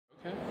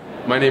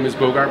My name is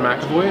Bogart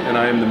McAvoy, and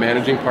I am the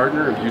managing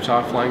partner of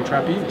Utah Flying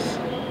Trapeze.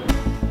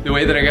 The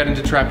way that I got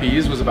into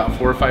trapeze was about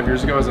 4 or 5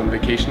 years ago. I was on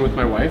vacation with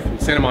my wife in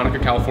Santa Monica,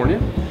 California,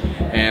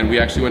 and we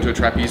actually went to a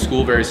trapeze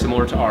school very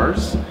similar to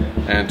ours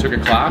and took a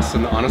class,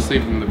 and honestly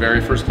from the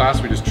very first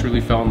class we just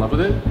truly fell in love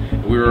with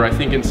it. We were, I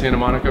think, in Santa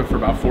Monica for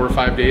about 4 or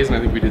 5 days, and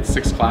I think we did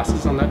 6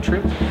 classes on that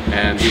trip.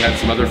 And we had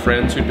some other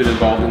friends who'd been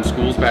involved in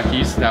schools back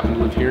east that happen to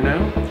live here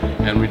now,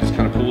 and we just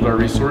kind of pooled our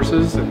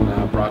resources and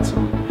brought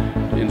some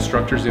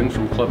instructors in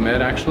from Club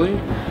Med actually,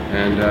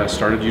 and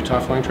started Utah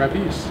Flying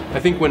Trapeze. I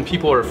think when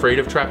people are afraid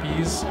of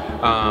trapeze,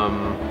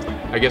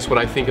 I guess what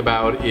I think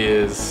about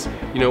is,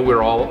 you know,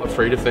 we're all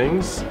afraid of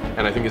things,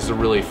 and I think it's a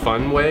really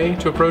fun way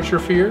to approach your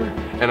fear.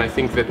 And I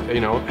think that,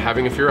 you know,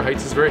 having a fear of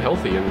heights is very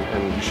healthy,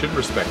 and you should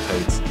respect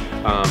heights.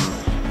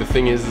 The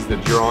thing is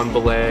that you're on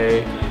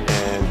belay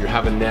and you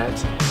have a net,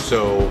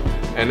 so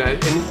and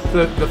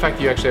the fact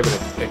that you actually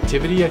have an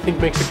activity, I think,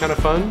 makes it kind of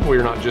fun, where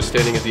you're not just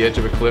standing at the edge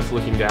of a cliff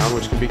looking down,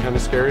 which can be kind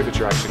of scary, but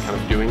you're actually kind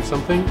of doing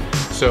something.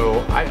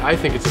 So I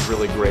think it's a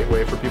really great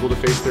way for people to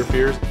face their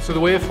fears. So the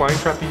way a flying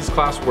trapeze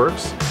class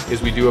works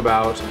is we do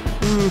about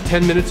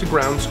 10 minutes of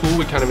ground school.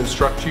 We kind of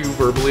instruct you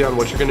verbally on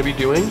what you're going to be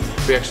doing.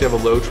 We actually have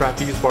a low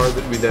trapeze bar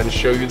that we then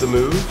show you the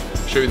move,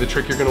 show you the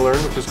trick you're going to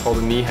learn, which is called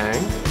a knee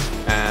hang,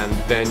 and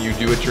then you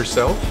do it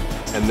yourself.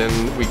 And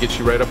then we get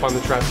you right up on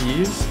the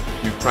trapeze.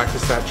 You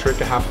practice that trick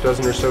a half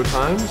dozen or so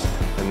times,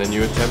 and then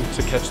you attempt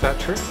to catch that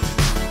trick.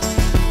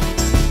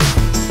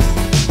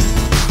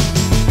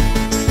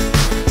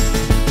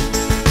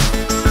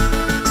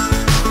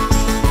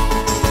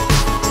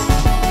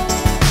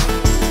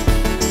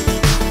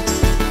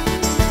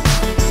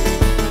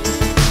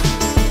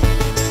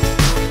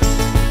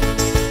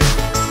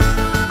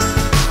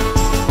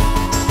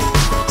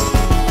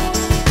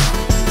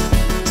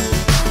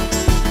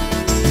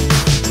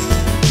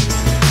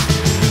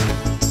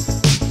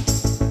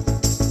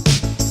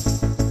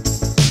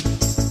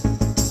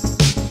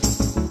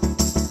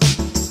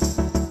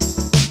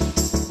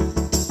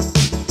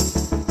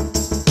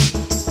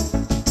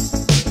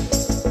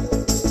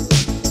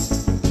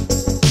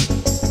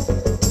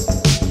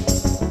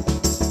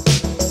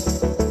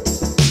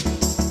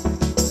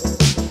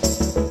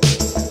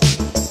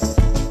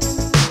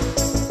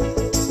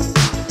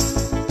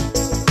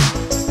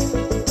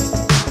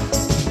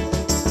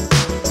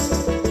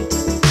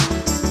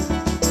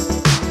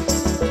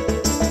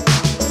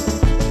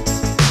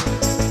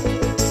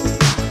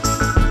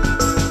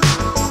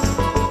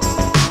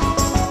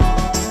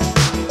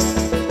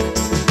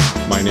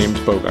 My name's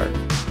Bogart.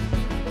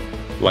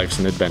 Life's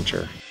an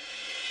adventure.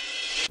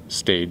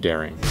 Stay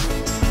daring.